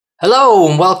Hello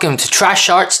and welcome to Trash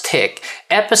Arts Tick,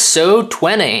 episode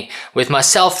 20, with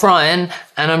myself, Ryan,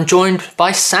 and I'm joined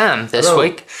by Sam this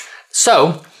week.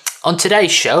 So, on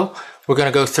today's show, we're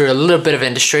going to go through a little bit of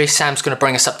industry. Sam's going to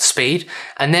bring us up to speed,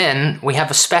 and then we have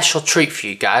a special treat for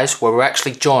you guys where we're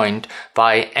actually joined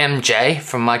by MJ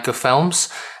from Mycho Films.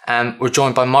 We're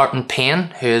joined by Martin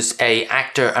Payne, who is an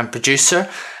actor and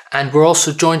producer. And we're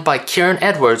also joined by Kieran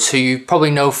Edwards, who you probably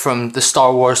know from the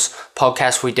Star Wars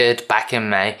podcast we did back in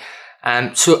May.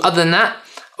 So other than that,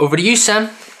 over to you,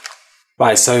 Sam.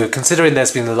 Right, so considering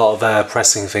there's been a lot of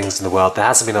pressing things in the world, there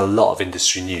hasn't been a lot of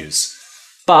industry news.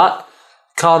 But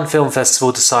Cannes Film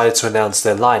Festival decided to announce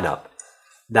their lineup.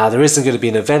 Now, there isn't going to be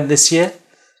an event this year.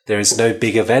 There is no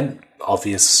big event,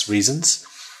 obvious reasons.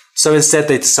 So instead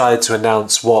they decided to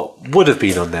announce what would have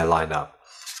been on their lineup.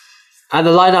 And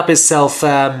the lineup itself,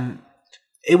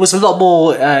 it was a lot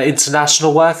more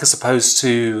international work as opposed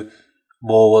to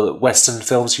more Western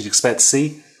films you'd expect to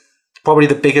see. Probably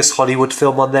the biggest Hollywood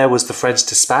film on there was The French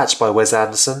Dispatch by Wes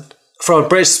Anderson. From a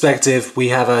British perspective, we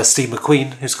have Steve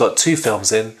McQueen, who's got 2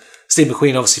 films in. Steve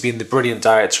McQueen obviously being the brilliant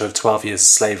director of 12 Years of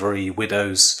Slavery,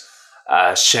 Widows,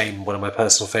 Shame, one of my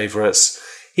personal favourites.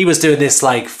 He was doing this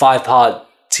 5-part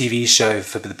TV show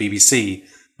for the BBC,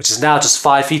 which is now just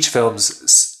 5 feature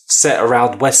films set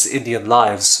around West Indian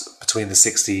lives between the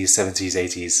 60s, 70s,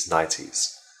 80s,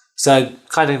 90s. So,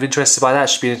 kind of interested by that.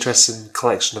 Should be an interesting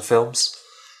collection of films.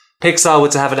 Pixar were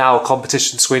to have an hour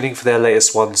competition screening for their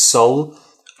latest one, Soul.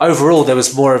 Overall, there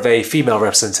was more of a female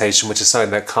representation, which is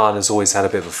something that Cannes has always had a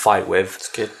bit of a fight with.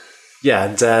 That's good. Yeah,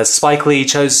 and Spike Lee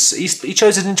chose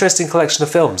an interesting collection of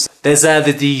films. There's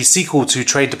the sequel to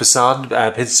Train to Busan,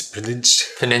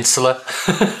 Peninsula.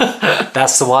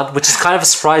 That's the one, which is kind of a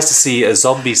surprise to see a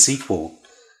zombie sequel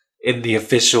in the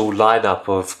official lineup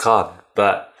of Cannes,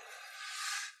 but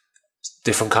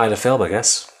different kind of film, I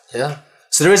guess. Yeah.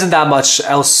 So there isn't that much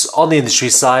else on the industry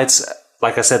side.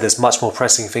 Like I said, there's much more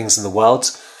pressing things in the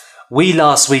world. We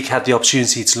last week had the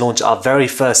opportunity to launch our very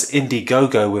first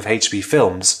Indiegogo with HB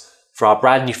Films for our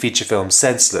brand new feature film,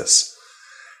 Senseless.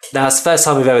 Now, it's the first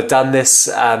time we've ever done this,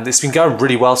 and it's been going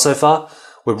really well so far.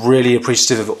 We're really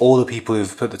appreciative of all the people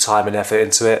who've put the time and effort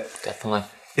into it. Definitely.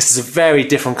 This is a very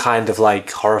different kind of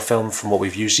horror film from what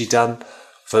we've usually done,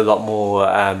 for a lot more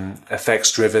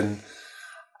effects driven,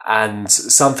 and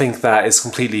something that is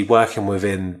completely working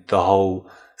within the whole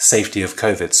safety of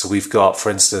COVID. So we've got, for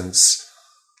instance,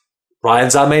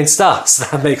 Ryan's our main star, so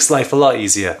that makes life a lot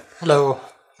easier. Hello.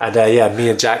 And me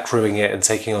and Jack crewing it and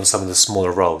taking on some of the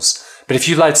smaller roles. But if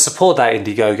you'd like to support that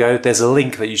Indiegogo, there's a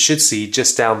link that you should see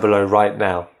just down below right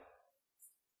now.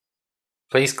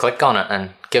 Please click on it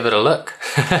and give it a look.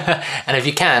 And if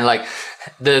you can,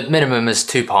 the minimum is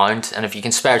 £2, and if you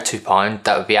can spare £2,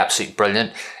 that would be absolutely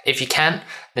brilliant. If you can't,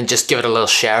 then just give it a little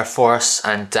share for us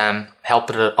and help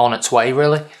it on its way,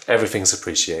 really. Everything's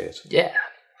appreciated. Yeah.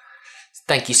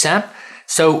 Thank you, Sam.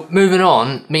 So, moving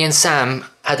on, me and Sam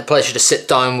had the pleasure to sit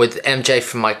down with MJ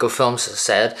from Mycho Films, as I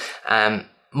said,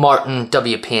 Martin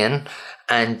W. Payne,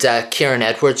 and Kieran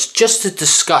Edwards, just to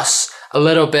discuss a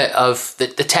little bit of the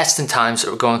testing times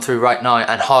that we're going through right now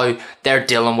and how they're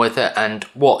dealing with it and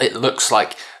what it looks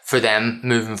like for them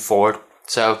moving forward.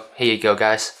 So, here you go,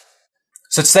 guys.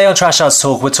 So today on Trash Arts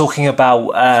Talk, we're talking about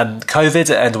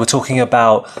COVID, and we're talking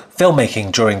about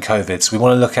filmmaking during COVID. So we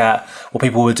want to look at what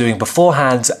people were doing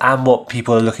beforehand and what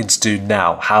people are looking to do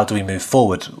now. How do we move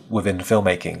forward within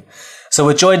filmmaking? So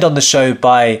we're joined on the show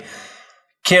by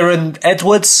Kieran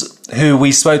Edwards, who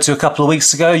we spoke to a couple of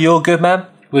weeks ago. You're good, man?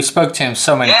 We spoke to him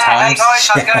so many times. Hey guys,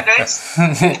 how's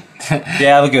it going, dudes?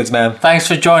 Yeah, we're good, man. Thanks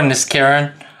for joining us, Kieran.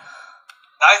 No,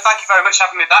 thank you very much for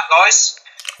having me back, guys.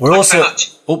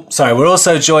 We're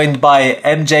also joined by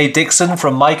MJ Dixon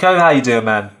from Mycho. How you doing,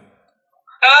 man?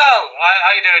 Hello,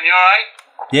 how you doing? You alright?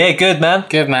 Yeah, good, man.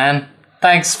 Good, man.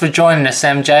 Thanks for joining us,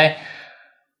 MJ. Anytime.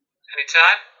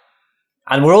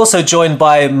 And we're also joined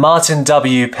by Martin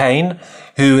W. Payne,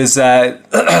 who is a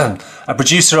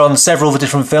producer on several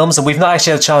different films, and we've not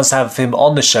actually had a chance to have him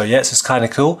on the show yet, so it's kind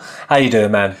of cool. How you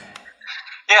doing, man?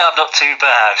 Yeah, I'm not too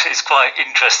bad. It's quite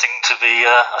interesting to be,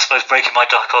 I suppose, breaking my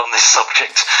duck on this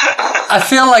subject. I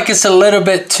feel like it's a little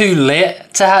bit too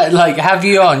late to have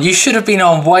you on. You should have been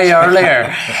on way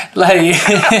earlier.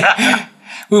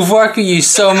 We've worked with you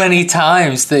so many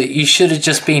times that you should have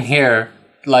just been here,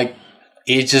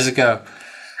 ages ago.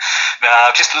 No,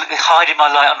 I'm just hiding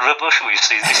my light under a bushel, you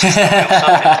see. This is the real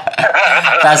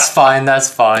subject.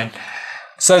 That's fine.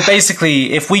 So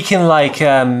basically, if we can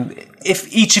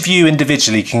if each of you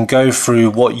individually can go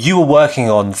through what you were working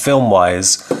on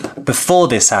film-wise before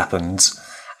this happened,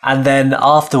 and then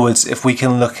afterwards, if we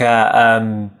can look at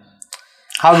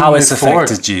how it's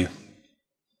affected you.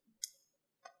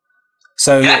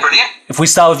 So, Yeah, brilliant. If we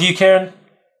start with you, Kieran.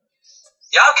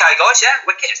 Yeah, okay, guys. Yeah,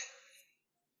 wicked.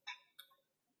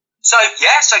 So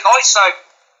guys, I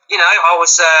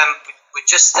was we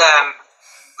just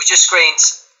screened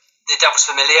The Devil's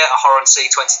Familiar at Horror on Sea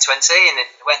 2020, and it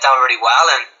went down really well.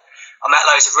 And I met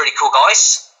loads of really cool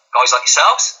guys like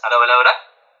yourselves. Hello,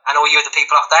 and all you other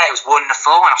people out there. It was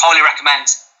wonderful, and I highly recommend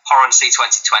Horror on Sea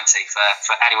 2020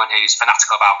 for anyone who's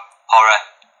fanatical about horror.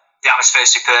 The atmosphere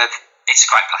is superb. It's a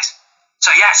great place. So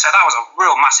that was a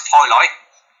real massive highlight.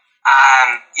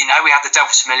 We had The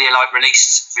Devil's Familiar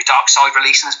released through Dark Side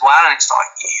releasing as well, and it's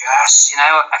like, yes,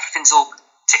 everything's all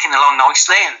ticking along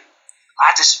nicely. And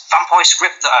I had this vampire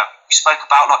script that we spoke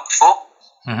about before,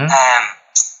 Mm-hmm.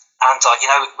 and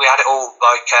we had it all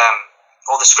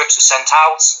all the scripts were sent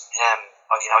out.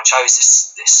 I chose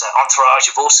this entourage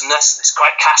of awesomeness, this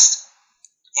great cast.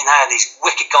 These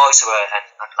wicked guys who are, and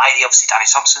lady, obviously Danny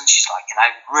Thompson, she's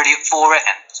really up for it,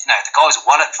 and the guys are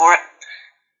well up for it.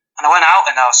 And I went out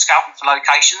and I was scouting for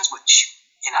locations, which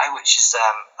is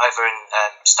over in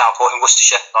Stourport in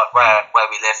Worcestershire, where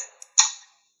we live.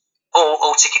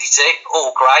 All tickety-tick,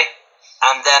 all great,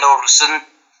 and then all of a sudden,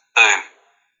 boom,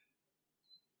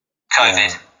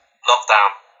 COVID,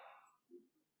 lockdown,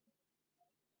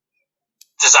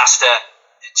 disaster,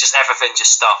 just everything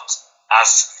just stopped.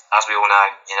 As we all know,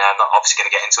 I'm not obviously going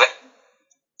to get into it.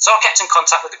 So I kept in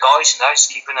contact with the guys,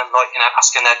 just keeping them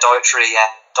asking their dietary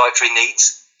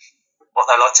needs,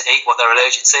 what they like to eat, what they're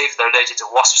allergic to, if they're allergic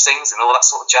to wasp stings and all that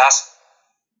sort of jazz.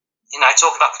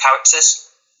 Talking about the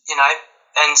characters,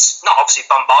 and not obviously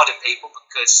bombarding people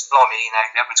because, blimey,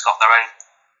 everyone's got their own,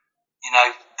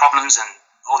 problems and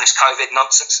all this COVID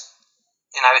nonsense.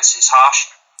 It's harsh.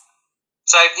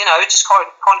 So, just kind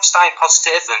of staying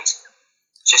positive and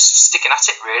just sticking at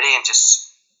it really, and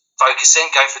just focusing,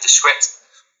 going through the script,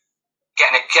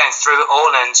 getting through it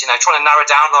all, and trying to narrow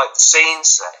down the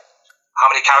scenes, how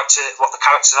many characters, what the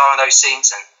characters are in those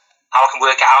scenes, and how I can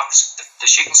work out the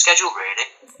shooting schedule really.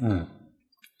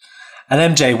 And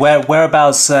MJ,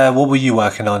 whereabouts? What were you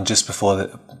working on just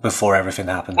before everything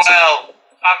happened? Well,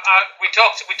 we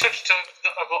touched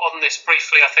on this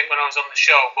briefly, I think, when I was on the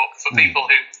show, but for people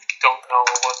who don't know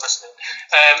or weren't listening.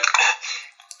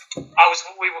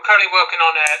 We were currently working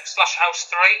on Slash House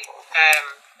 3,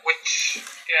 which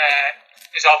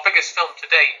is our biggest film to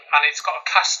date, and it's got a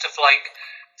cast of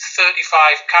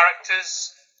 35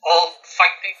 characters, all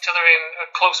fighting each other in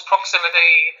close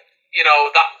proximity.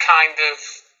 That kind of.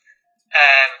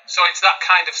 So it's that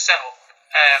kind of setup,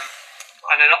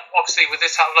 and then obviously with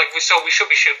this, we should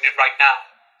be shooting it right now,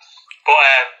 but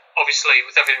obviously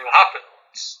with everything that happened,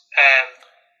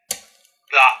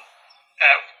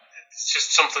 it's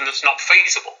just something that's not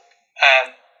feasible.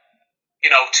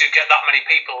 To get that many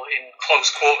people in close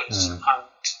quarters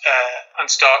and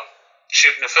start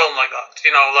shooting a film like that.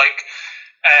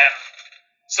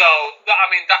 So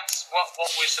that's what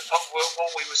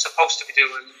we were supposed to be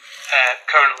doing.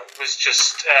 Currently was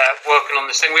just working on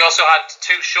this thing. We also had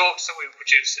 2 shorts that we were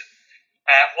producing.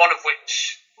 One of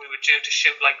which we were due to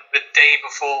shoot the day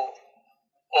before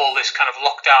all this kind of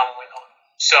lockdown went on.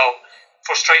 So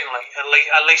frustratingly,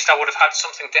 at least I would have had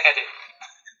something to edit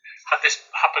had this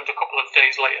happened a couple of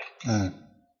days later.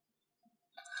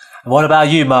 And what about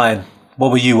you, Martin?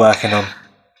 What were you working on?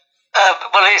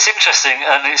 Well, it's interesting,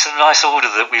 and it's a nice order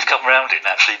that we've come around in,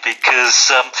 actually,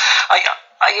 because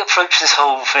I approach this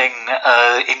whole thing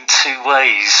in 2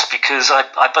 ways, because I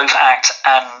both act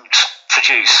and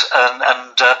produce,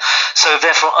 and so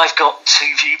therefore I've got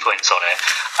 2 viewpoints on it.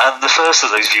 And the first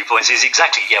of those viewpoints is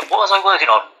exactly, what was I working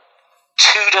on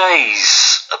 2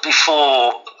 days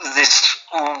before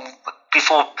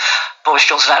Boris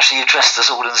Johnson actually addressed us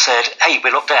all and said, "Hey,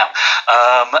 we're locked down,"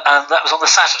 and that was on the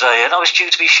Saturday, and I was due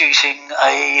to be shooting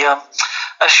a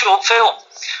short film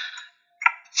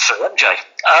for MJ.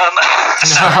 I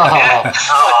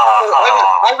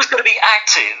was going to be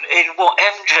acting in what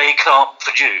MJ can't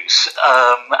produce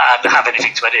and have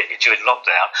anything to edit during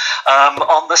lockdown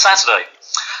on the Saturday,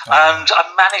 and I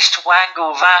managed to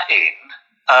wangle that in.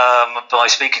 By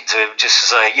speaking to him, just to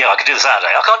say, I can do the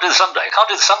Saturday. I can't do the Sunday. I can't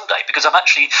do the Sunday because I'm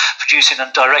actually producing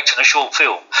and directing a short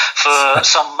film for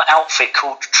some outfit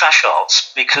called Trash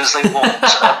Arts, because they want an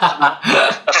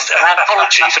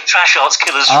anthology for Trash Arts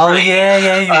Killers 3. Oh,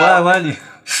 yeah, you were, weren't you?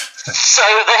 So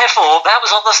therefore, that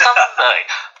was on the Sunday,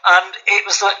 and it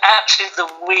was actually the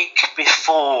week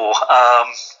before.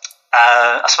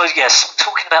 I suppose, yes,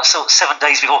 talking about sort of 7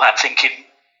 days beforehand, thinking,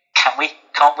 can we?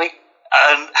 Can't we?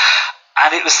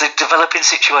 And it was the developing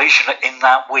situation in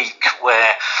that week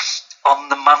where on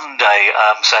the Monday,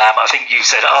 Sam, I think you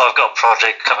said, I've got a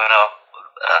project coming up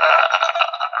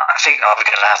I think I'm going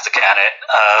to have to can it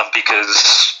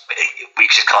because we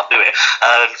just can't do it.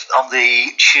 And on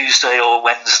the Tuesday or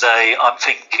Wednesday, I'm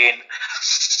thinking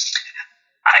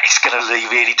it's going to be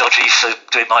really dodgy for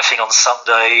doing my thing on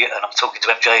Sunday, and I'm talking to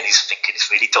MJ and he's thinking it's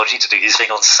really dodgy to do his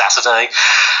thing on Saturday.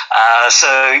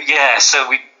 So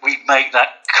we make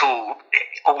that call,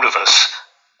 all of us,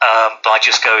 by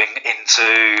just going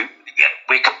into,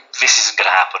 this isn't going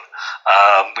to happen.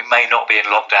 We may not be in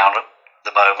lockdown at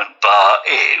the moment, but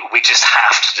we just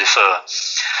have to defer.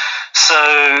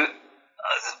 So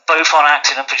both on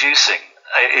acting and producing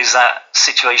is that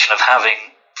situation of having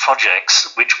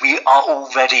projects which we are all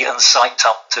ready and psyched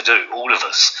up to do, all of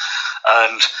us,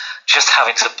 and just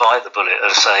having to bite the bullet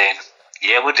of saying,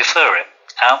 we'll defer it,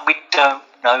 and we don't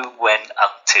know when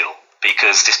until,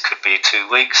 because this could be 2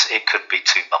 weeks, it could be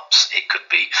 2 months, it could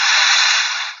be,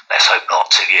 let's hope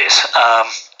not, 2 years.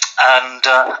 And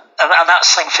that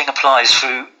same thing applies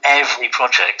through every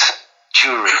project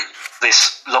during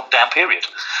this lockdown period.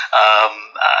 I've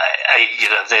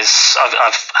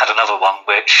had another one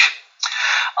which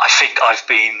I think I've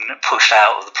been pushed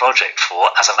out of the project for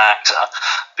as an actor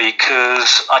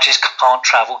because I just can't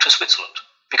travel to Switzerland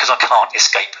because I can't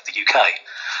escape the UK.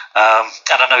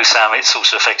 And I know, Sam, it's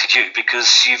also affected you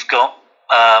because you've got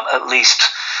at least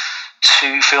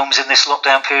 2 films in this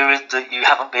lockdown period that you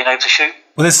haven't been able to shoot.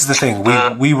 Well, this is the thing.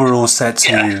 We were all set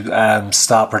to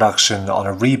start production on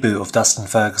a reboot of Dustin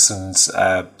Ferguson's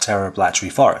Terror of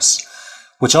Blatchery Forest,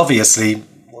 which obviously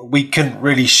we couldn't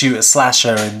really shoot a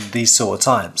slasher in these sort of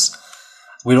times.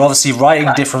 We were obviously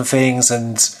writing different things,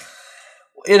 and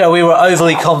we were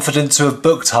overly confident to have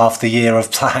booked half the year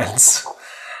of plans.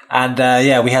 And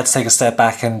we had to take a step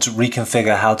back and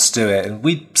reconfigure how to do it. And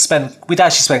we'd actually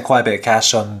spent quite a bit of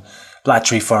cash on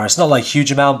Blatchery Forest, not like a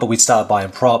huge amount, but we started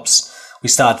buying props. We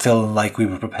started feeling like we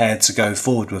were prepared to go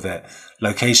forward with it.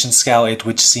 Location scouted,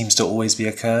 which seems to always be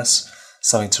a curse,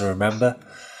 something to remember.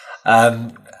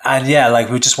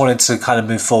 We just wanted to kind of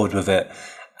move forward with it,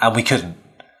 and we couldn't.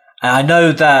 And I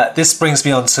know that this brings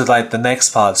me on to the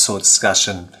next part sort of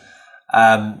discussion.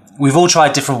 We've all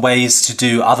tried different ways to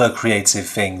do other creative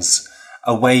things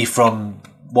away from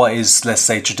what is, let's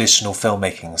say, traditional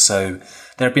filmmaking. So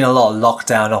there have been a lot of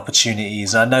lockdown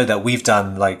opportunities. And I know that we've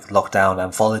done lockdown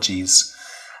anthologies.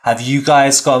 Have you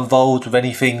guys got involved with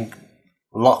anything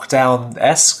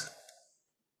lockdown-esque?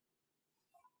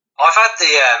 I've had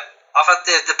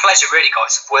the pleasure, really,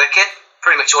 guys, of working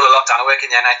pretty much all the lockdown. I work in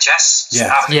the NHS.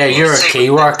 Yeah, you're a key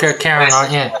worker, Karen,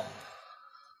 aren't you?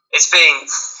 It's been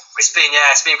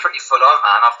pretty full on,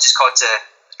 man. I've just got to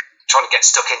trying to get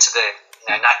stuck into the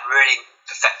really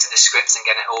perfecting the scripts and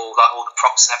getting it all the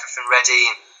props and everything ready.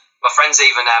 And my friend's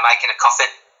even making a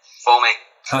coffin for me.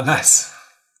 Oh, nice.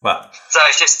 Well, so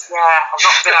it's just I've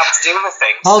not been able to do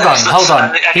anything. Hold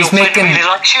on. He's making really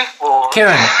likes you, or?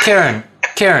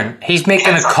 Kieran. He's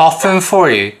making a coffin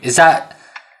for you. Is that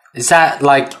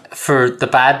for the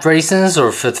bad reasons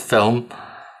or for the film?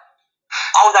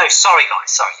 Oh no, sorry guys,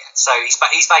 sorry. Yeah. So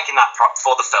he's making that prop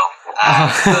for the film.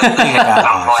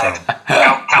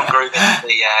 Count Groovin,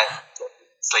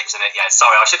 sleeps in it. Yeah,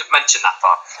 sorry, I should have mentioned that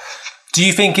part. Do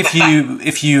you think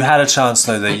if you had a chance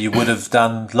though that you would have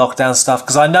done lockdown stuff?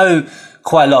 Because I know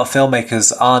quite a lot of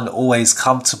filmmakers aren't always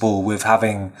comfortable with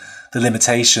having the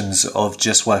limitations of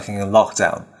just working in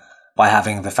lockdown by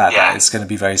having the fact that it's going to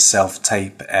be very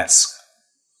self-tape-esque.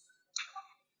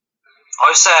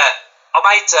 I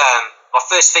made my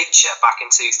first feature back in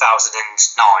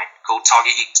 2009 called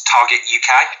Target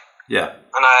UK. Yeah.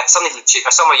 And it's on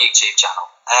my YouTube channel.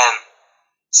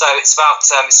 So it's about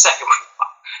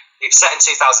it's set in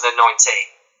 2019,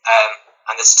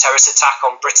 and there's a terrorist attack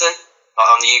on Britain,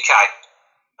 on the UK,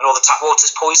 and all the tap water's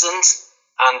poisoned,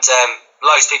 and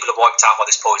loads of people are wiped out by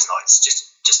this poison. It's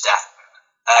just death.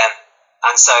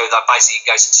 And so that basically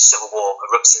goes into civil war,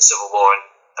 erupts in civil war, and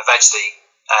eventually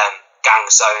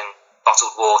gangs own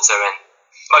bottled water, and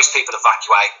most people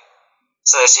evacuate.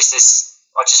 So there's just this.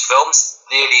 I just filmed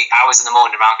the early hours in the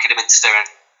morning around Kidderminster and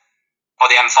by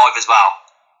the M5 as well.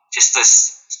 Just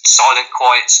this silent,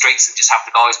 quiet streets, and just have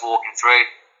the guys walking through,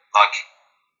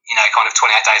 kind of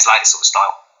 28 days later sort of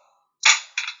style.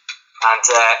 And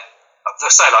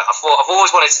I thought I've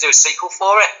always wanted to do a sequel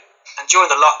for it. And during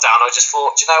the lockdown, I just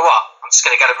thought, do you know what? I'm just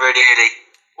going to get it really early.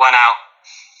 Went out.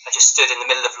 I just stood in the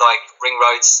middle of ring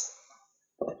roads,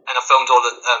 and I filmed all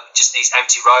just these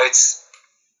empty roads,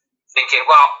 thinking,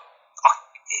 well,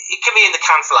 it can be in the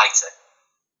can for later.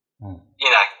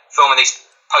 Filming these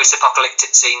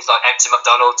post-apocalyptic scenes like empty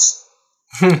McDonald's,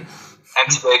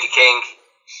 empty Burger King,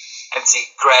 empty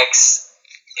Greg's,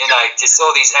 just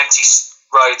all these empty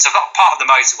roads. I've got part of the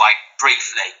motorway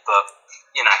briefly, but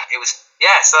you know, it was,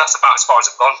 so that's about as far as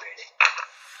I've gone,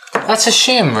 really. That's a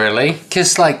shame, really,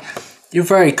 because, like, you're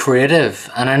very creative,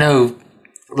 and I know,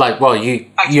 like, well,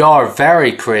 you are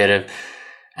very creative,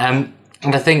 and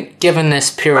I think given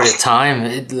this period of time,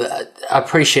 I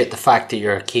appreciate the fact that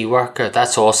you're a key worker.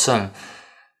 That's awesome.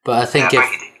 But I think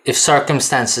if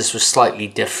circumstances were slightly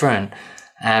different,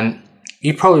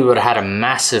 you probably would have had a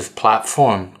massive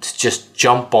platform to just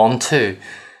jump onto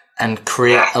and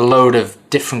create a load of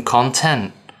different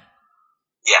content.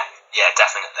 Yeah,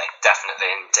 definitely.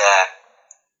 And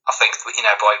I think, you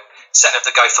know, by setting up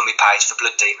the GoFundMe page for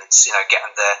Blood Demons, you know,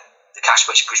 getting the cash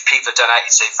which people have donated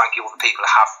to, thank you all the people who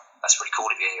have. That's really cool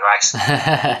of you, Race.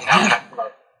 You know,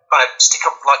 kind of stick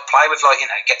up, like, play with, like, you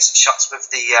know, get some shots with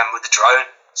the drone,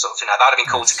 sort of, you know, that'd have been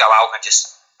cool to go out and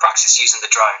just practice using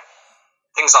the drone.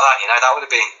 Things like that, you know, that would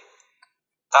have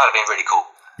been really cool.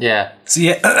 Yeah. So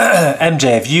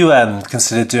MJ, have you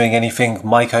considered doing anything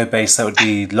Mycho based that would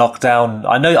be lockdown?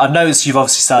 I've noticed you've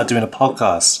obviously started doing a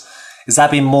podcast. Has that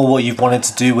been more what you've wanted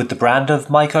to do with the brand of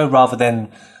Mycho rather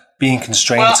than being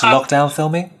constrained to lockdown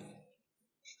filming?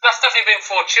 That's definitely been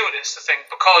fortuitous, I think,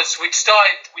 because we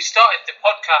started the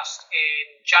podcast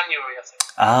in January, I think.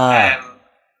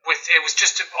 It was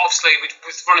just obviously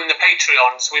with running the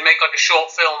Patreon, so we make like a short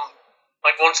film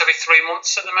like once every 3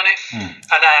 months at the minute, and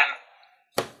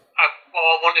what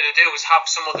I wanted to do was have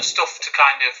some other stuff to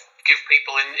kind of give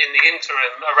people in the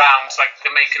interim around like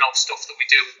the making of stuff that we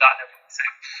do with that and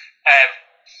everything.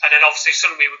 And then obviously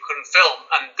suddenly we couldn't film,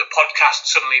 and the podcast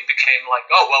suddenly became like,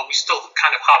 oh well, we still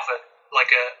kind of have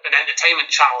an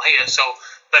entertainment channel here, so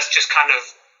let's just kind of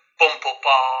bump up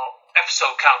our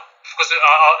episode count, because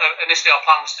initially our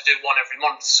plan was to do one every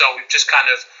month, so we've just kind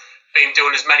of been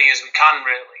doing as many as we can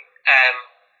really,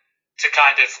 to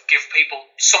kind of give people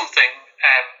something,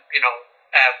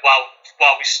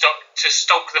 while we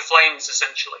stoke the flames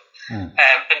essentially,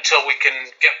 until we can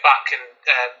get back and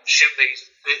shoot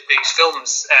these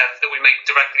films that we make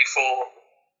directly for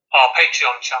our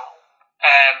Patreon channel.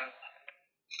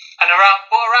 And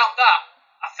around that,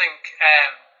 I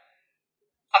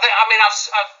mean,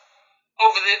 I've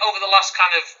over the last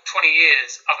kind of 20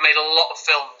 years, I've made a lot of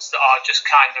films that are just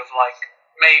kind of like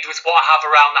made with what I have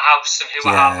around the house and who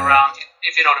I have around,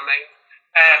 if you know what I mean.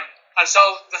 And so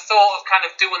the thought of kind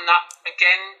of doing that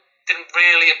again didn't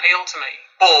really appeal to me.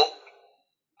 But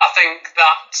I think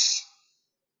that,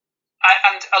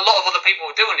 and a lot of other people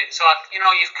were doing it, so you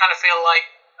kind of feel like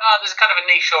there's kind of a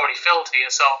niche already filled here.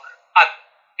 So I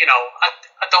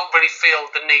don't really feel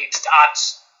the need to add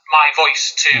my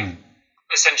voice to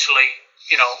essentially,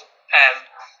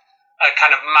 a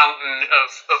kind of mountain of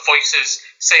voices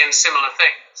saying similar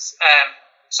things.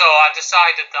 So I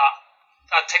decided that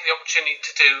I'd take the opportunity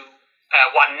to do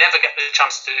what I never get the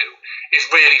chance to do, is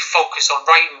really focus on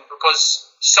writing,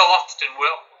 because so often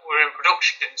we're in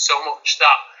production so much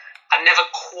that I never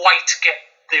quite get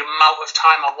the amount of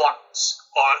time I want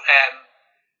or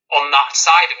on that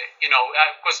side of it,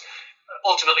 because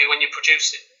ultimately when you're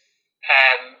producing,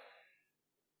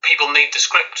 people need the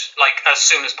script like as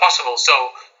soon as possible. So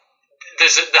there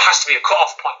has to be a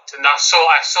cut-off point, and I saw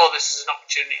this as an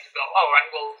opportunity to go, all right,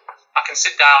 well, I can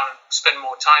sit down and spend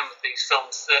more time with these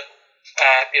films that,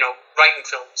 writing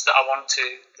films that I want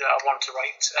to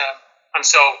write, and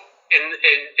so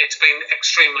it's been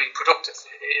extremely productive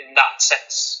in that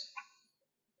sense.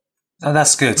 And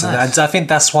that's good. Nice. And I think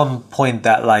that's one point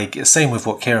that, like, same with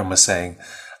what Kieran was saying,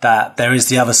 that there is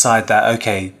the other side that,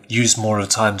 okay, use more of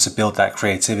the time to build that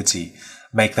creativity,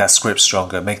 make that script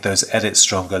stronger, make those edits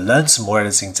stronger, learn some more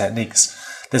editing techniques.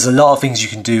 There's a lot of things you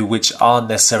can do which aren't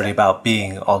necessarily about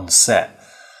being on set.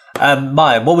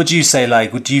 Maya, what would you say,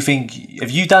 like, do you think,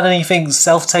 have you done anything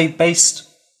self-tape based?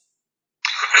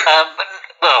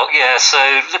 Well, yeah, so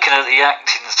looking at the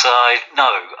acting side, no,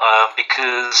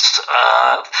 because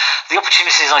the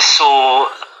opportunities I saw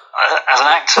as an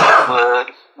actor were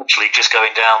literally just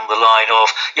going down the line of,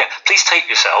 please tape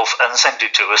yourself and send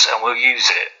it to us and we'll use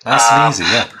it. Nice and easy,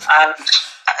 yeah. And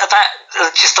that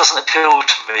just doesn't appeal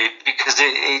to me, because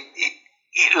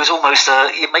it was almost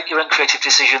you make your own creative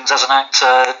decisions as an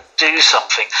actor, do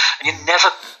something, and you're never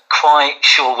quite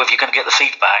sure whether you're going to get the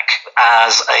feedback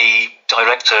as a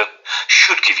director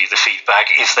should give you the feedback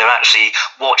if they're actually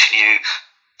watching you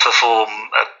perform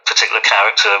a particular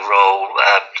character role,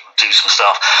 do some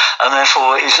stuff, and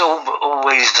therefore it's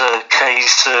always a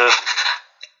case of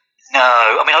no.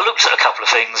 I mean, I looked at a couple of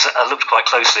things. I looked quite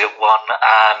closely at one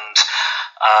and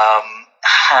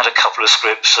had a couple of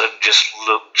scripts and just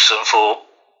looked and thought,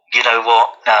 you know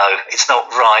what? No, it's not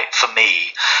right for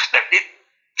me. Now,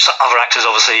 some other actors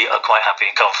obviously are quite happy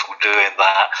and comfortable doing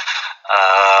that.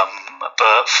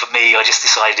 But for me, I just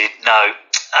decided no.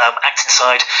 Acting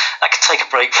side, I could take a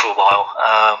break for a while.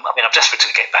 I mean, I'm desperate to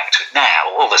get back to it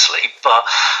now, obviously, but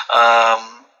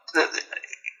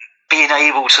being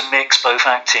able to mix both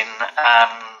acting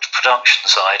and production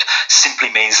side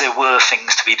simply means there were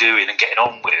things to be doing and getting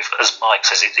on with. As Mike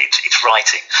says, it's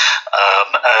writing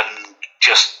and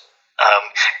just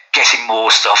getting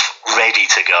more stuff ready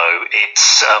to go.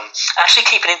 It's actually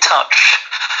keeping in touch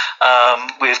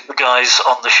with the guys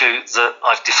on the shoot that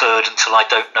I've deferred until I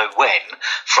don't know when,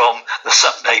 from the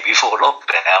Sunday before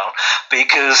lockdown,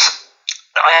 because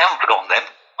I haven't forgotten them.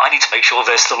 I need to make sure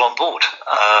they're still on board.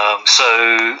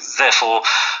 So therefore,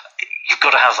 you've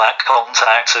got to have that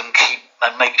contact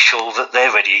and make sure that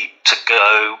they're ready to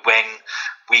go when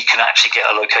we can actually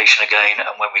get a location again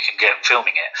and when we can get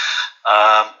filming it.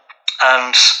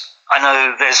 And I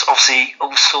know there's obviously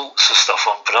all sorts of stuff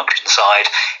on production side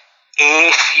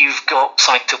if you've got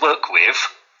something to work with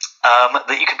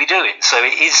that you can be doing. So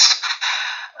it is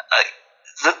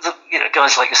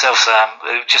guys like yourself, Sam,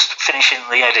 just finishing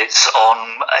the edits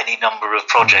on any number of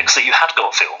projects that you had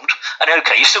got filmed. And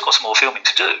okay, you've still got some more filming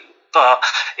to do, but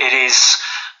it is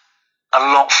a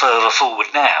lot further forward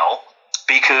now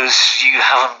because you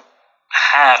haven't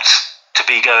had to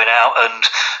be going out and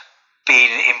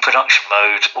being in production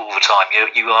mode all the time.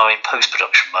 You are in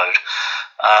post-production mode.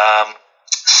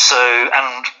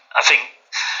 And I think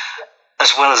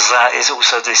as well as that is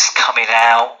also this coming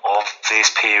out of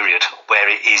this period where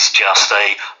it is just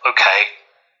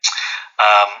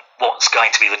what's going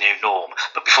to be the new norm.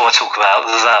 But before I talk about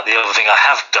that, the other thing I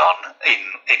have done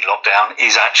in lockdown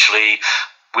is actually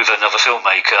with another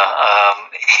filmmaker,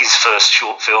 his first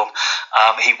short film,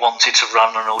 he wanted to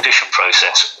run an audition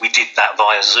process. We did that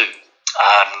via Zoom.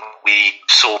 We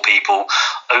saw people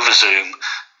over Zoom,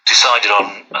 decided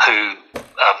on who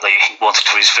he wanted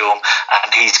for his film,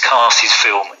 and he's cast his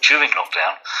film during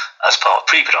lockdown as part of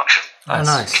pre-production. Oh,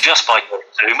 nice. Just by going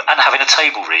Zoom and having a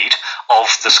table read of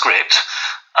the script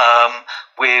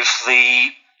with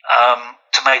the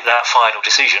to make that final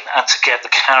decision and to get the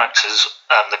characters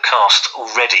and the cast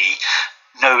already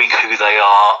knowing who they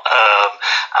are,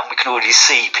 and we can already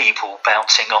see people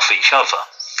bouncing off each other.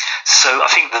 So I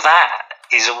think that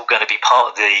is all going to be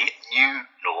part of the new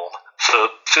norm for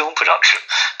film production,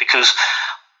 because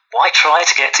why try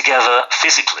to get together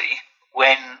physically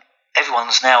when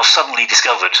everyone's now suddenly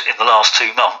discovered in the last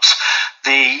 2 months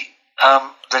the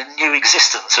new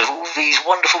existence of all these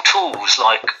wonderful tools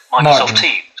like Microsoft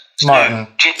Teams, Martin,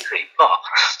 Jitsi.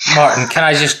 Martin, can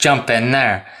I just jump in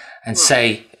there and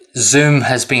say Zoom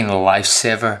has been a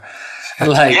lifesaver?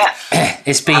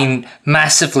 It's been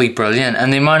massively brilliant,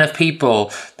 and the amount of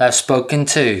people that I've spoken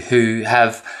to who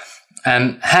have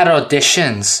had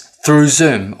auditions through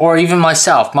Zoom, or even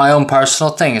myself, my own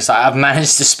personal thing is that I've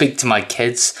managed to speak to my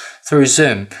kids through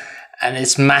Zoom, and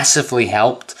it's massively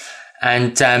helped.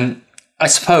 And I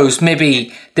suppose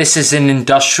maybe this is an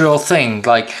industrial thing,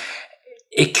 like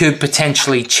it could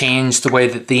potentially change the way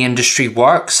that the industry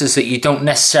works, is that you don't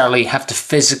necessarily have to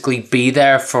physically be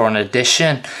there for an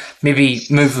audition. Maybe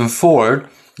moving forward,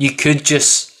 you could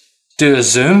just do a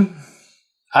Zoom.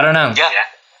 I don't know. Yeah.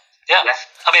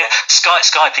 I mean,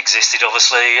 Skype existed,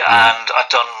 obviously, and I've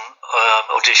done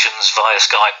auditions via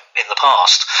Skype in the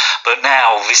past, but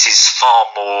now this is far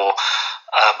more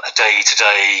a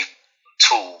day-to-day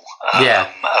tool.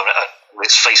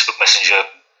 It's Facebook Messenger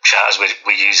chat as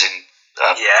we're using.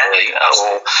 Or any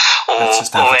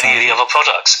of the other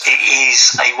products. It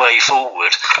is a way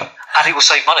forward, and it will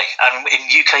save money. And in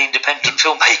UK independent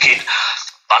filmmaking,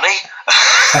 money.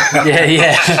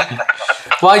 Yeah.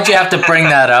 Why'd you have to bring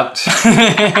that up?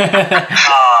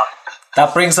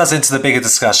 That brings us into the bigger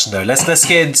discussion, though. Let's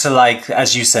get into, like,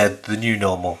 as you said, the new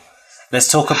normal. Let's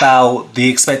talk about the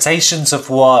expectations of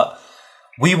what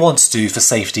we want to do for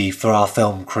safety for our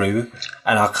film crew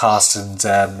and our cast and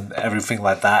everything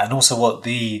like that, and also what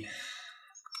the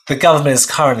government is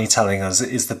currently telling us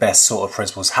is the best sort of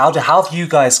principles. How have you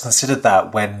guys considered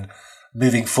that when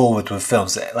moving forward with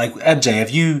films? Like, MJ, have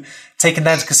you taken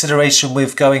that into consideration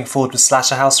with going forward with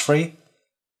Slasher House 3?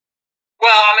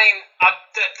 Well, I mean,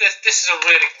 this is a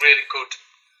really, really good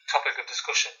topic of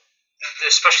discussion,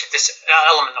 especially this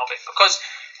element of it, because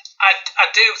I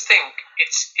do think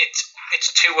it's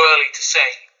too early to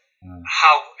say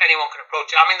how anyone can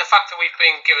approach it. I mean, the fact that we've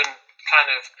been given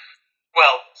kind of,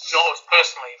 well, not us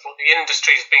personally, but the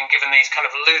industry has been given these kind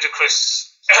of ludicrous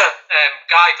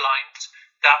guidelines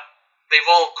that they've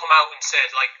all come out and said,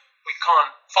 like, we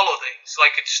can't follow these,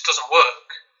 like, it just doesn't work,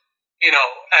 you know.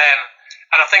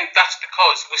 And I think that's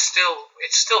because it's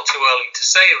still too early to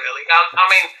say, really. I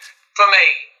mean, for me,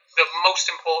 the most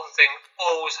important thing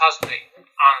always has been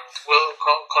and will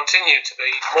continue to be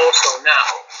more so now.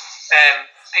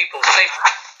 People's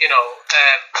safety,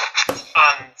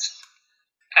 and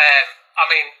I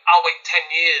mean, I'll wait 10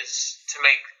 years to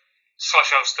make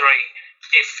Slash House 3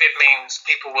 if it means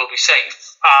people will be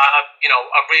safe. I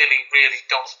really, really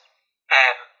don't.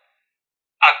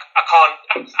 I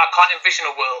can't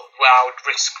envision a world where I would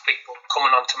risk people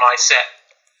coming onto my set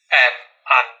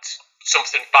and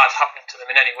something bad happening to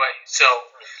them in any way. So,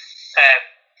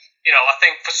 I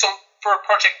think for a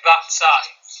project that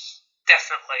size,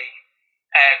 definitely,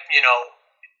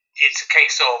 it's a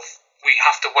case of we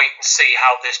have to wait and see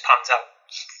how this pans out.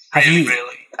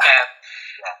 Really.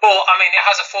 But I mean, it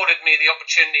has afforded me the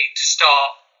opportunity to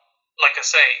start, like I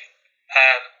say,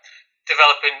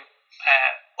 developing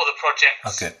other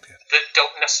projects that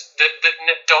don't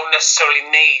necessarily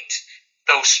need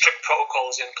those strict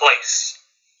protocols in place.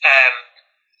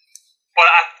 But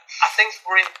I think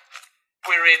we're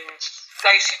in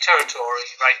dicey territory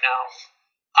right now,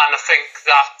 and I think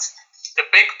that the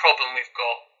big problem we've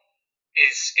got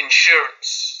is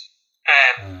insurance,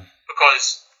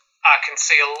 because I can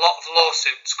see a lot of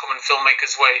lawsuits coming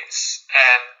filmmakers' ways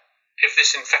if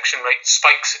this infection rate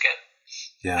spikes again.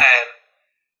 And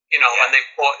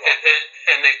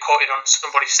they've caught it on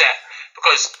somebody's set,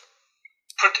 because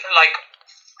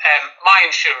my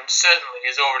insurance certainly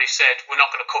has already said we're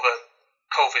not going to cover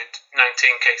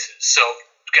COVID-19 cases, so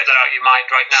get that out of your mind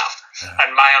right now.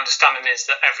 And my understanding is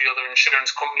that every other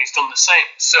insurance company's done the same.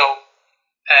 So,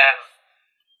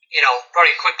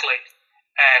 very quickly,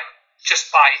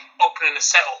 just by opening the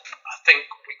setup, I think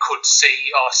we could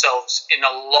see ourselves in a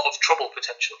lot of trouble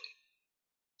potentially.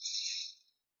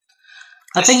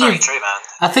 I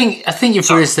think you've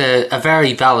raised a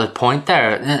very valid point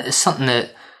there. It's something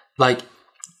that,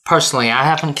 personally, I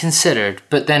haven't considered.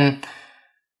 But then,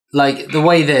 the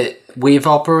way that we've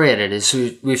operated is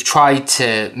we've tried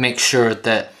to make sure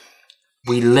that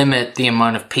we limit the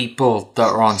amount of people that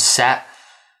are on set,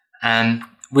 and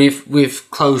we've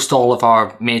closed all of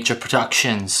our major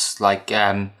productions, like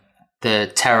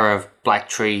the Terror of Black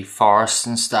Tree Forest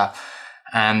and stuff.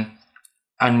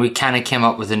 And we kind of came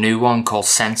up with a new one called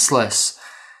Senseless.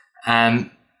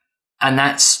 And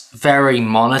that's very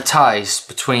monetized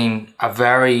between a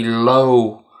very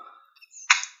low,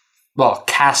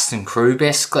 cast and crew,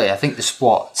 basically. I think there's,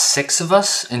 6 of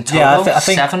us in total? Yeah, I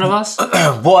think 7 of us?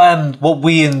 what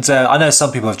we and I know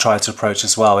some people have tried to approach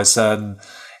as well is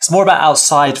it's more about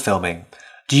outside filming.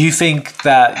 Do you think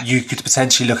that you could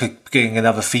potentially look at getting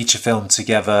another feature film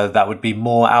together that would be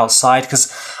more outside?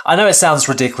 Because I know it sounds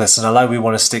ridiculous, and I know we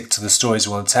want to stick to the stories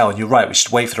we want to tell, and you're right, we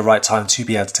should wait for the right time to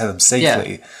be able to tell them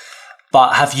safely. Yeah.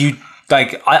 But have you,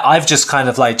 I've just kind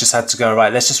of just had to go,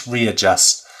 right, let's just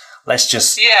readjust. Let's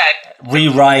just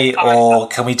rewrite, or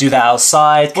can we do that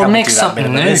outside? Can we do that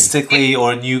minimalistically,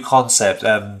 or a new concept?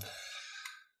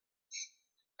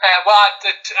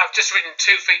 I've just written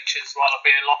 2 features while I've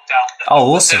been in lockdown.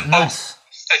 Oh, awesome! Nice.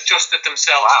 Adjusted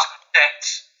themselves to that.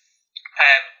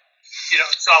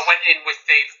 So I went in with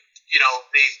the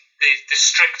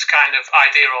strict kind of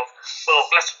idea of,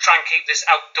 let's try and keep this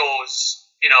outdoors,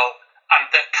 and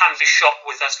that can be shot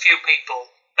with as few people,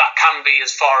 that can be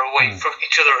as far away from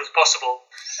each other as possible,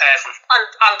 and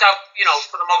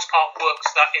for the most part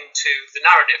works that into the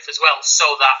narrative as well,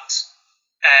 so that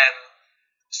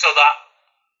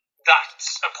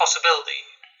that's a possibility,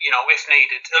 if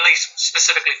needed, at least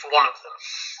specifically for one of them.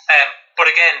 But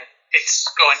again, it's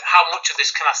going, how much of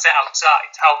this can I set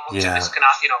outside? How much of this can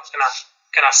I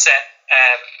set,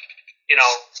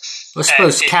 I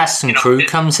suppose cast and crew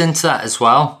comes into that as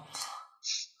well.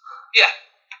 Yeah.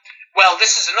 Well,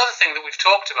 this is another thing that we've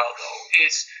talked about, though,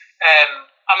 is,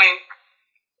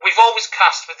 we've always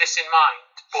cast with this in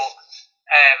mind, but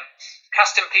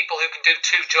casting people who can do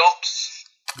 2 jobs.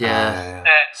 Yeah,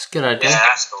 it's a good idea.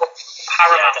 It's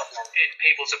paramount in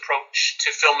people's approach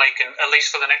to filmmaking, at least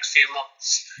for the next few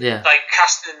months. Yeah. Like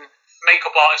casting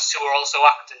makeup artists who are also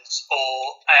actors,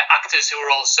 or actors who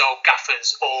are also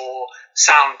gaffers, or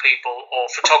sound people,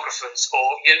 or photographers,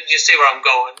 or you see where I'm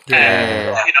going.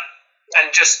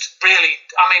 And just really,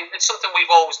 it's something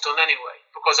we've always done anyway,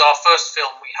 because our first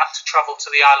film we had to travel to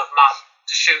the Isle of Man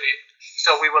to shoot it,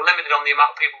 so we were limited on the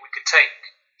amount of people we could take.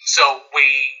 So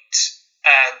we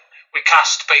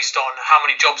cast based on how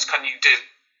many jobs can you do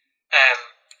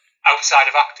outside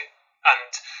of acting,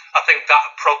 and I think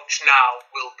that approach now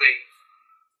will be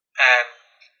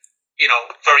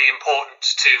very important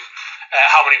to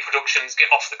how many productions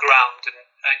get off the ground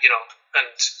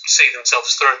and see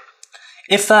themselves through.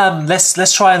 If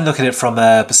let's try and look at it from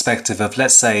a perspective of,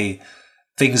 let's say,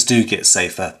 things do get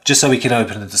safer, just so we can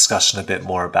open the discussion a bit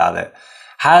more about it.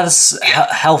 Has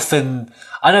health and...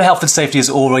 I know health and safety is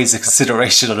always a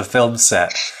consideration on a film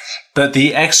set, but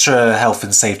the extra health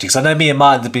and safety, because I know me and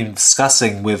Martin have been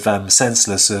discussing with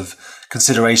Senseless of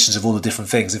considerations of all the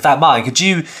different things. In fact, Martin, could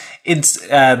you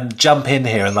jump in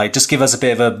here and just give us a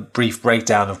bit of a brief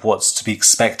breakdown of what's to be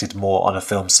expected more on a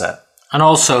film set? And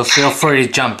also, feel free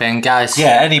to jump in, guys.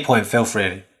 Yeah, at any point, feel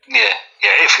free. Yeah,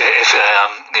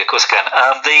 of course I can.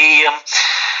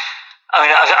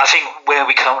 I think where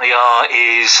we currently are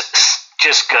is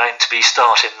just going to be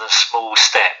starting the small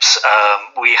steps.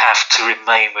 We have to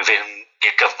remain within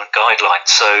government guidelines.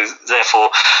 So therefore,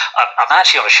 I'm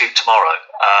actually on a shoot tomorrow,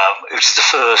 which is the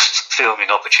first filming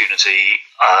opportunity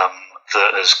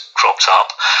that has cropped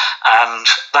up, and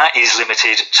that is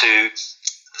limited to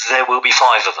there will be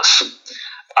 5 of us.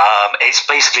 It's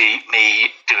basically me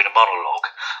doing a monologue,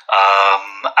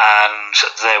 and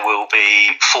there will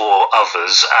be 4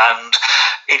 others, and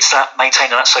it's that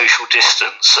maintaining that social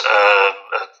distance,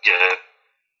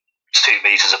 2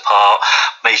 meters apart,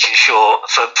 making sure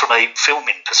from a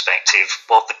filming perspective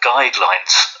what the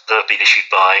guidelines that have been issued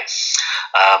by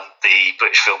the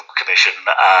British Film Commission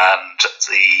and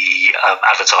the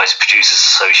Advertising Producers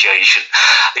Association,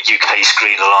 the UK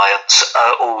Screen Alliance,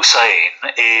 are all saying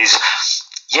is,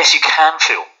 yes, you can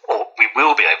film, or we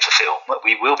will be able to film,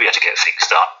 we will be able to get things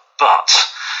done, but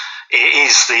it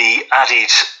is the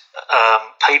added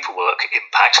paperwork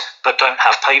impact, but don't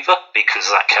have paper because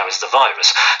that carries the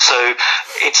virus. So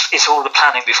it's all the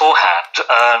planning beforehand.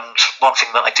 And one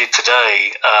thing that I did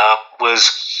today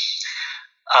was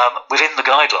within the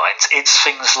guidelines, it's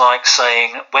things like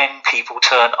saying when people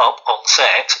turn up on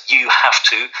set, you have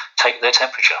to take their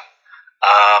temperature.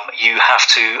 You have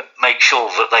to make sure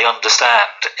that they understand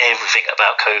everything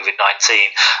about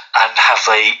COVID-19 and have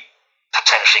they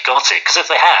potentially got it. Because if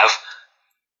they have,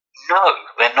 no,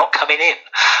 they're not coming in.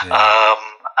 Yeah.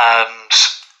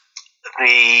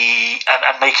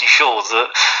 And making sure that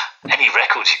any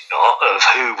records you've got of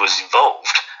who was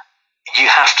involved, you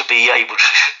have to be able to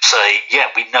say, yeah,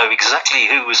 we know exactly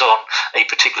who was on a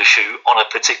particular shoot on a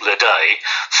particular day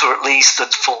for at least the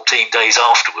 14 days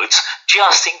afterwards,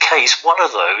 just in case one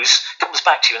of those comes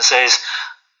back to you and says,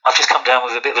 I've just come down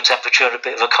with a bit of a temperature and a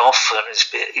bit of a cough, and it's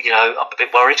a bit, I'm a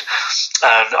bit worried,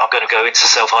 and I'm going to go into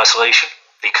self-isolation,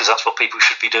 because that's what people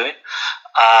should be doing.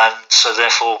 And so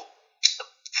therefore,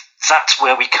 that's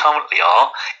where we currently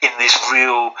are in this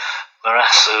real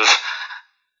morass of,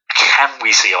 can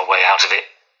we see our way out of it?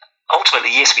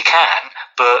 Ultimately, yes, we can,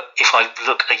 but if I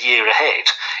look a year ahead,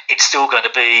 it's still going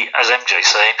to be, as MJ's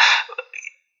saying,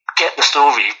 get the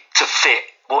story to fit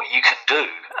what you can do.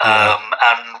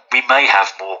 And we may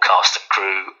have more cast and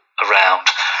crew around,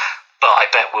 but I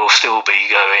bet we'll still be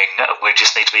going, we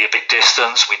just need to be a bit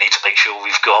distant, we need to make sure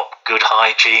we've got good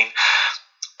hygiene,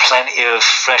 plenty of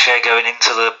fresh air going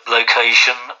into the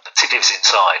location, particularly if it's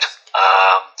inside.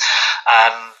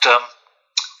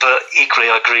 But equally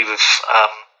I agree with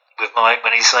Mike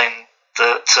when he's saying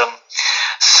that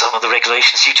some of the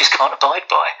regulations you just can't abide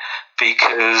by,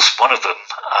 because one of them,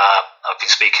 I've been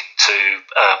speaking to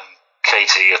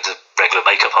Katie, the regular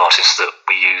makeup artist that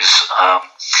we use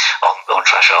on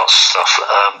Trash Arts stuff,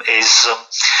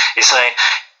 is saying,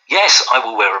 yes, I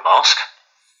will wear a mask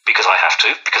because I have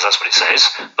to, because that's what it says,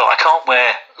 but I can't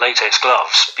wear latex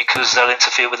gloves because they'll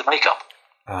interfere with the makeup.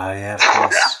 Yeah, of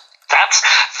course.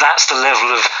 That's the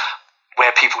level of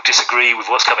where people disagree with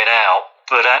what's coming out,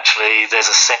 but actually there's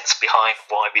a sense behind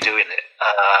why we're doing it,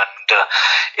 and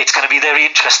it's going to be very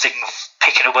interesting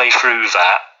picking a way through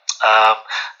that.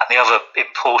 And the other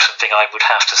important thing I would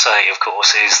have to say, of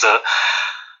course, is that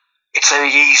it's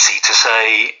very easy to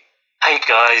say, hey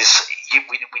guys,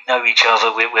 we know each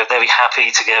other, we're very happy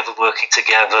together, working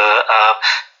together,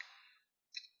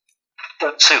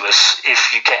 don't sue us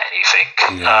if you get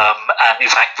anything. Yeah. And in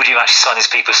fact, would you actually sign this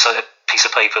piece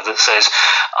of paper that says,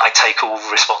 I take all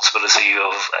responsibility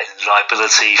of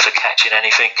liability for catching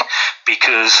anything?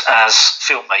 Because as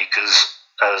filmmakers,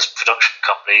 as production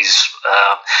companies,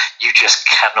 you just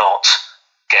cannot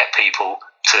get people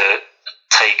to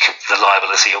take the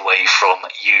liability away from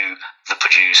you, the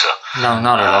producer. No,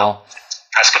 not at all.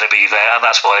 That's going to be there, and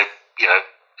that's why,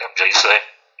 MJ's saying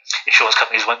insurance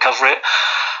companies won't cover it,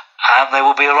 and there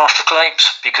will be a raft of claims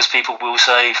because people will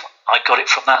say, I got it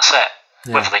from that set.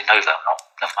 Yeah. Whether they know that or not,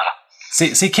 doesn't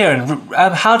matter. See, Kieran,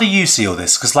 how do you see all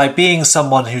this? Because, being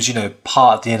someone who's,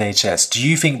 part of the NHS, do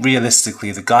you think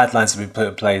realistically the guidelines that have been put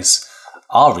in place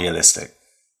are realistic?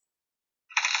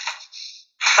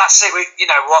 That's it. We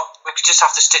just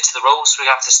have to stick to the rules. We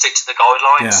have to stick to the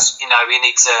guidelines. Yeah. We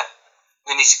need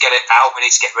to get it out. We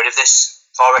need to get rid of this.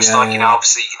 Forest,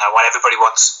 obviously, what everybody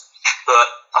wants. But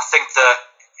I think that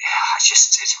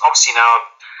it's obviously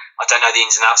I don't know the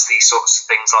ins and outs of these sorts of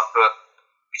things, but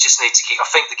we just need to keep. I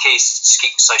think the key is just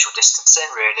keeping social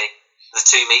distancing, really, the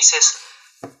 2 meters,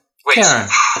 which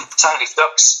totally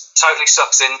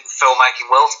sucks in the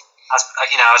filmmaking world.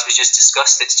 As we just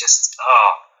discussed, it's just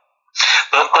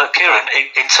But Kieran,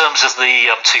 in terms of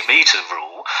the 2 meter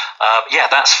rule,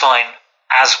 that's fine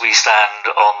as we stand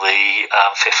on the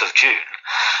 5th of June.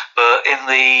 But in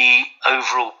the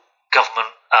overall government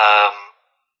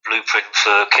blueprint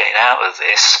for getting out of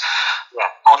this,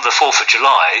 on the 4th of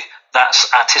July, that's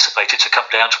anticipated to come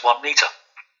down to 1 metre.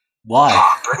 Why?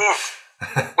 Oh, brilliant.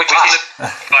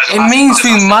 It means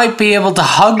we might be able to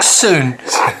hug soon.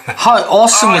 How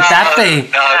awesome would that be?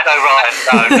 No,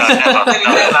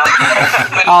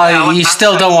 Ryan, no. You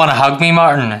still don't want to hug me,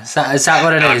 Martin? Is that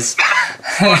what it is?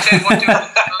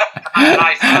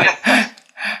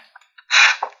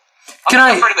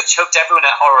 I pretty much hugged everyone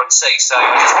at Horror on Sea, so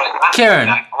I just want it back. Kieran,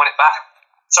 I want it back.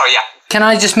 Sorry, yeah. Can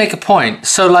I just make a point?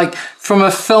 So, from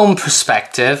a film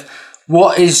perspective,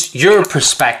 what is your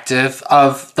perspective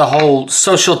of the whole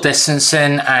social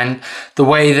distancing and the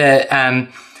way that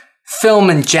film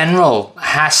in general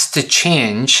has to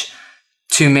change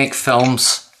to make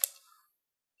films?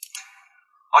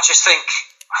 I just think,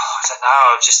 I don't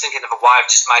know, I was just thinking of a way of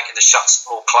just making the shots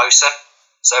more closer.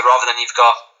 So rather than you've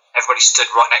got everybody stood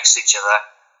right next to each other,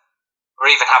 or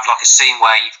even have a scene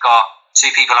where you've got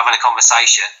 2 people having a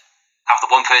conversation, have the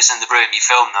one person in the room, you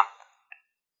film them,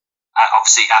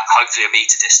 obviously at hopefully a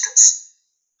metre distance,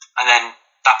 and then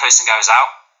that person goes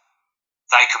out,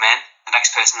 they come in, the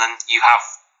next person, then you have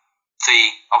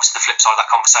obviously the flip side of that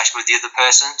conversation with the other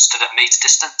person stood at a metre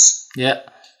distance. Yeah.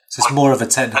 So it's more of a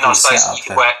technical setup. You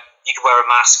could wear a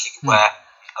mask, you could wear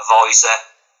a visor,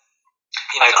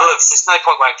 gloves. There's no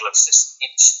point wearing gloves.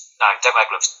 No, don't wear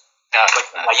gloves.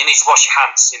 You need to wash your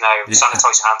hands,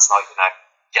 sanitize your hands,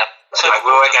 Yep. So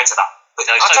we won't get into that. But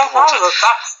I don't know.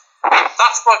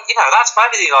 That's what that's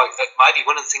maybe maybe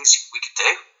one of the things we could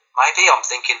do. Maybe I'm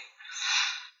thinking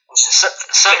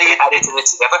certainly editing it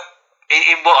together.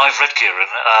 In what I've read, Kieran,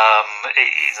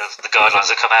 the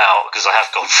guidelines that come out, because I have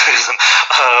gone through them,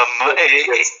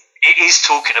 it is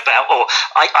talking about,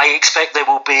 I expect there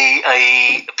will be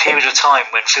a period of time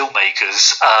when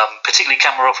filmmakers, particularly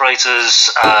camera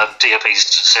operators, DOPs,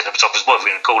 cinematographers, whatever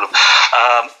we're going to call them,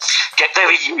 get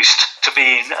very used to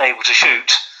being able to shoot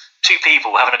 2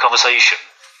 people having a conversation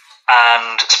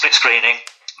and split screening,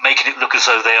 making it look as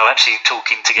though they are actually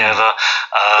talking together.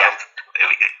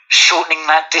 Shortening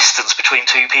that distance between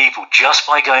 2 people just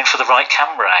by going for the right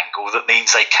camera angle that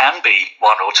means they can be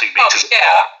 1 or 2 meters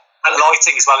apart. And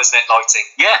lighting as well, isn't it? Lighting.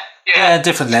 Yeah,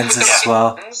 different lenses as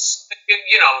well. That's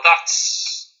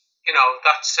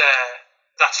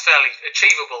fairly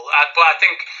achievable. But I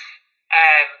think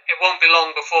it won't be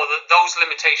long before those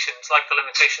limitations, like the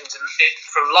limitations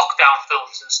from lockdown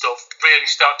films and stuff, really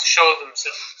start to show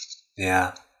themselves.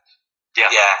 Yeah.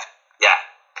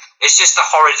 It's just the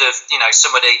horror of,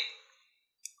 somebody,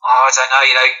 I don't know,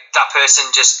 that person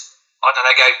just, I don't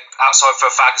know, go outside for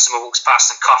a fag and someone walks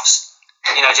past and coughs,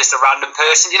 just a random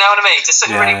person, you know what I mean? Just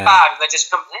something really bad, and they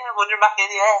just come, wandering back in,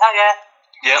 and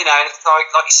it's like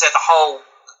you said, the whole,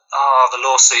 the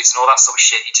lawsuits and all that sort of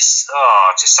shit, it just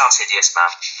sounds hideous,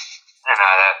 man. I don't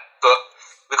know, but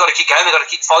we've got to keep going, we've got to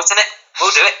keep fighting it.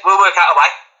 We'll do it, we'll work out a way.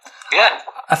 Yeah.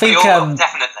 I think,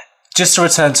 definitely. Just to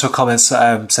return to a comment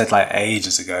said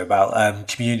ages ago about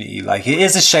Community, it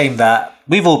is a shame that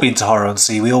we've all been to Horror on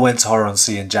Sea. We all went to Horror on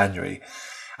Sea in January,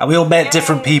 and we all met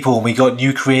different people, and we got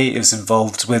new creatives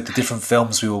involved with the different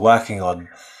films we were working on.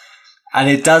 And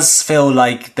it does feel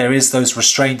like there is those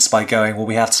restraints by going, well,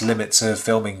 we have to limit to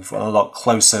filming from a lot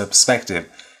closer perspective,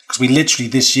 because we literally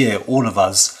this year, all of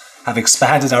us have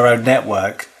expanded our own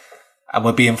network, and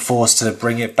we're being forced to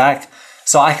bring it back.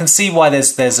 So I can see why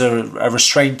there's a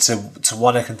restraint to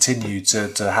want to continue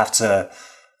to have to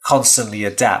constantly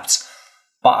adapt.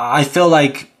 But I feel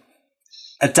like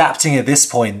adapting at this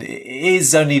point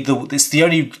is it's the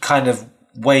only kind of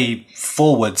way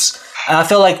forwards. And I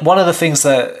feel like one of the things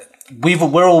that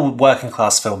we're all working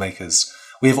class filmmakers.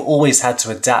 We've always had to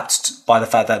adapt by the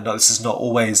fact that this is not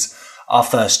always our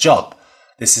first job.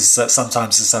 This is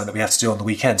sometimes something that we have to do on the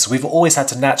weekend. So we've always had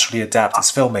to naturally adapt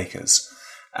as filmmakers.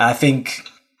 I think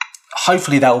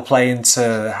hopefully that will play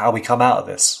into how we come out of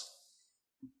this.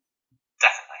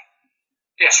 Definitely.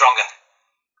 Yeah, stronger.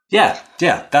 Yeah.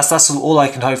 That's all I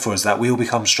can hope for, is that we will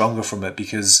become stronger from it,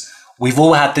 because we've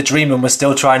all had the dream and we're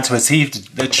still trying to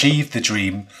achieve the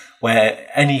dream, where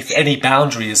any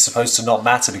boundary is supposed to not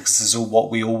matter because this is all what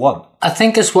we all want. I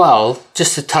think as well,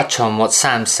 just to touch on what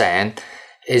Sam's saying,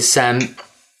 is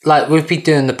like we've been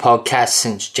doing the podcast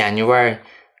since January,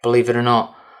 believe it or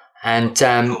not, and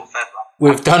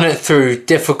we've done it through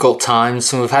difficult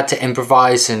times, and we've had to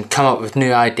improvise and come up with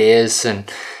new ideas,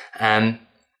 and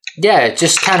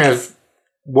just kind of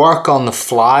work on the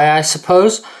fly, I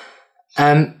suppose.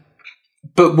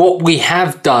 But what we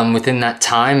have done within that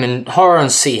time, and Horror on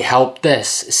Sea helped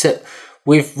this, is that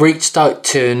we've reached out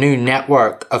to a new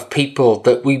network of people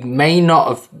that we may not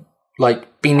have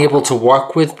been able to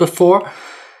work with before.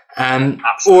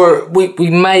 Or we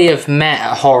may have met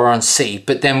at Horror on Sea,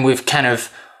 but then we've kind of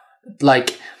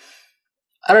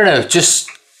just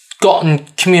gotten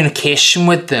communication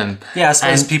with them. Yeah, I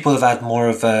suppose people have had more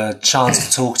of a chance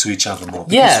to talk to each other more.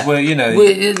 Yeah,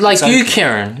 exactly. You,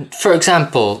 Kieran, for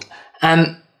example.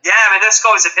 This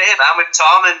guy's a bit, man, with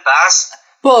Tom and Baz.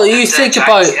 Well, you think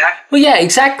about... Well, yeah,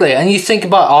 exactly. And you think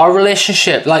about our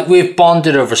relationship. Like, we've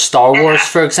bonded over Star Wars,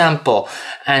 for example.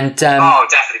 And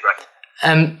definitely,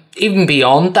 bro. Even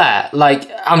beyond that,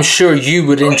 I'm sure you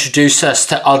would introduce us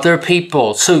to other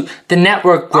people. So the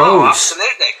network grows. Oh,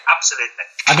 absolutely.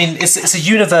 I mean, it's a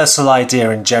universal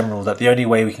idea in general that the only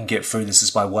way we can get through this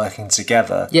is by working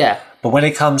together. Yeah. But when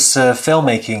it comes to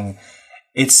filmmaking,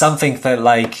 it's something that,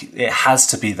 it has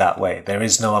to be that way. There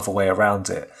is no other way around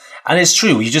it. And it's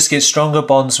true. You just get stronger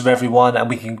bonds with everyone,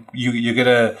 and you're going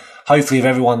to, hopefully, with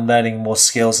everyone learning more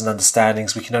skills and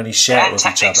understandings, we can only share it with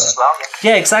each other. Well,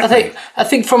 yeah, exactly. I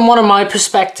think from one of my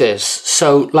perspectives,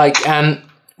 so,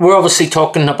 we're obviously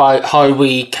talking about how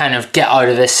we kind of get out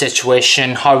of this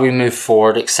situation, how we move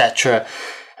forward, etc.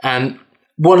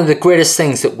 One of the greatest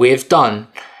things that we've done,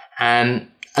 and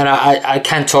I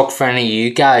can't talk for any of you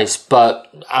guys,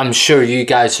 but I'm sure you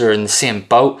guys are in the same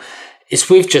boat, is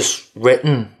we've just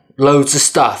written loads of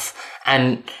stuff,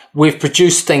 and we've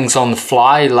produced things on the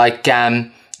fly,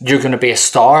 You're Gonna Be a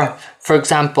Star, for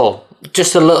example.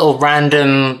 Just a little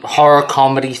random horror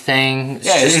comedy thing.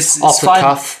 It's off the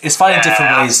cuff. It's finding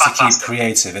different ways to keep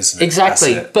creative, isn't it?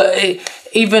 Exactly. But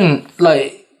even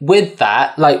with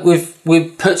that,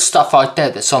 we've put stuff out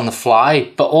there that's on the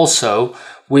fly, but also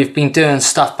we've been doing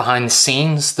stuff behind the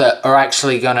scenes that are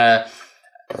actually gonna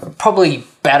probably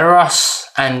better us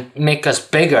and make us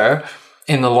bigger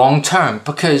in the long term,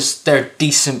 because they're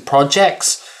decent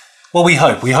projects. Well, we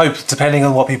hope, depending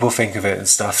on what people think of it and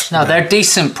stuff. No, they're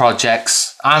decent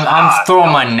projects. I'm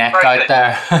throwing my neck out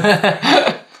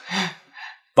there.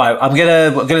 But I'm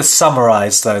gonna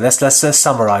summarize though. Let's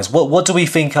summarize. What do we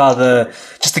think are the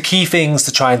key things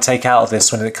to try and take out of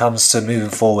this when it comes to moving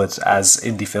forward as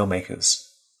indie filmmakers?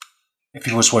 If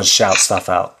people just want to shout stuff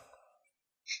out.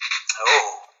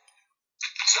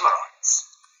 Summarize.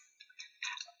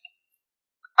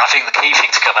 I think the key thing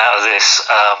to come out of this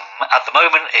at the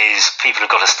moment is people have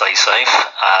got to stay safe.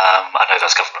 I know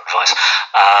that's government advice,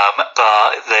 but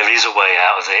there is a way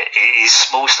out of it. It is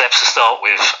small steps to start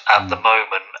with at the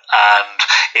moment, and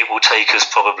it will take us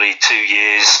probably 2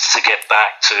 years to get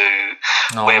back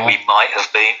to where we might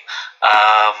have been.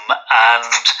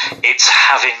 And it's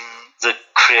having the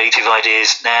creative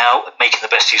ideas now, making the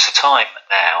best use of time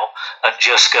now, and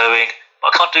just going, I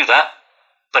can't do that,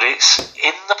 but it's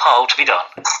in the pile to be done.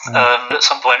 And at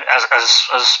some point, as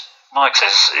Mike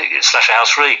says, Slasher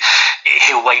House 3,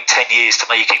 he'll wait 10 years to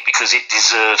make it because it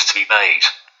deserves to be made.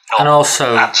 And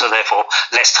so therefore,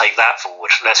 let's take that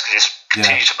forward. Let's just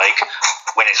continue to make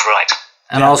when it's right.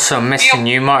 And also missing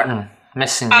you, Martin.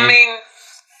 Missing you. I mean,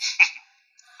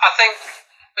 I think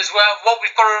as well, what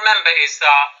we've got to remember is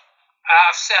that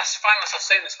I find myself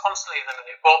saying this constantly in the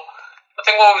minute, but I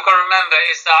think what we've got to remember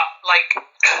is that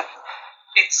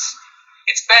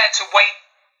it's better to wait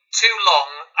too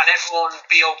long and everyone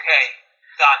be okay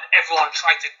than everyone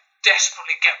try to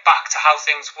desperately get back to how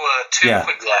things were too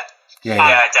quickly.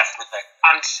 Yeah, definitely.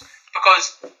 And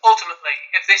because ultimately,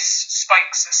 if this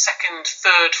spikes a second,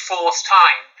 third, fourth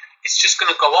time, it's just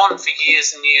going to go on for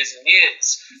years and years and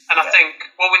years. And I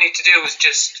think what we need to do is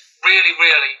just really,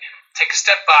 really take a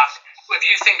step back. If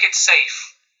you think it's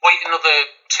safe, wait another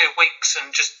 2 weeks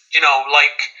and just,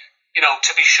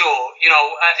 to be sure,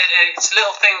 it's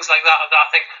little things like that I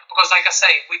think, because like I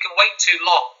say, we can wait too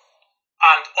long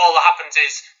and all that happens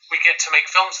is we get to make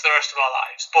films for the rest of our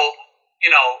lives. But,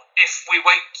 if we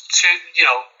wait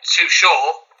too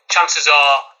short, chances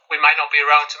are we might not be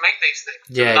around to make these things.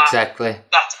 Yeah, exactly.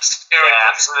 That's scary.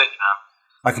 Yeah, absolutely.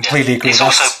 I completely agree.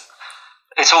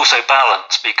 It's also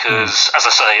balance because, as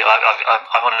I say,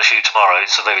 I'm on a shoot tomorrow.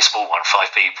 It's a very small one, 5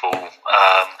 people,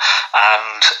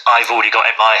 and I've already got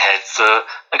in my head that,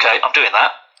 okay, I'm doing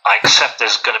that. I accept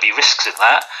there's going to be risks in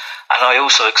that, and I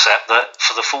also accept that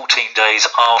for the 14 days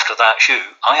after that shoot,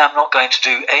 I am not going to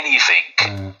do anything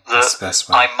that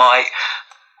I might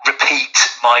repeat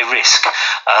my risk,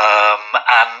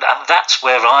 and that's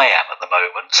where I am at the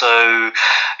moment. So,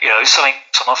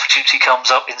 some opportunity comes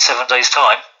up in 7 days'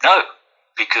 time. No,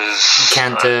 because You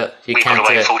can't do it. we've got to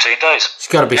wait 14 days. It's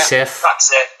got to be safe.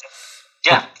 That's it.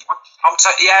 Yeah,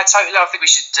 Totally. I think we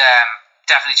should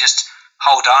definitely just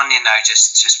hold on.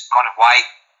 Just kind of wait,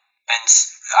 and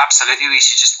absolutely, we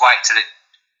should just wait till it.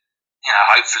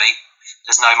 Hopefully,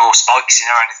 there's no more spikes in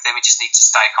or anything. We just need to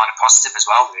stay kind of positive as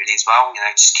well, really, as well.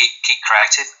 Just keep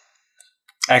creative.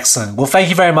 Excellent. Well, thank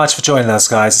you very much for joining us,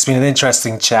 guys. It's been an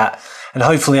interesting chat, and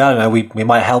hopefully, I don't know, we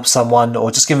might help someone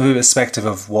or just give them a perspective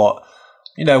of what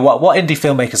indie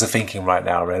filmmakers are thinking right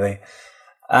now. Really,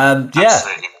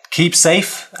 Absolutely. Keep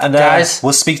safe, and Guys,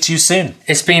 we'll speak to you soon.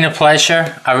 It's been a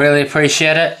pleasure. I really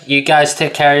appreciate it. You guys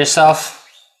take care of yourself.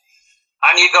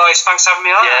 And you guys, thanks for having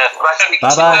me on. Yeah.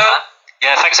 Bye-bye.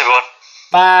 Yeah, thanks everyone.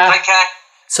 Bye. Take care.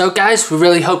 So guys, we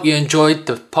really hope you enjoyed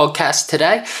the podcast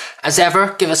today. As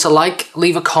ever, give us a like,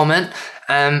 leave a comment,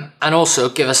 and also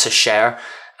give us a share.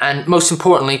 And most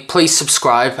importantly, please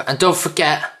subscribe. And don't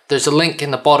forget, there's a link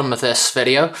in the bottom of this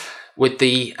video with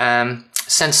the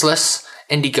Senseless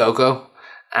Indiegogo.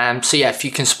 So yeah, if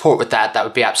you can support with that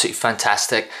would be absolutely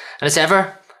fantastic. And as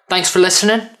ever, thanks for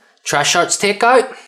listening. Trash Arts Takeout.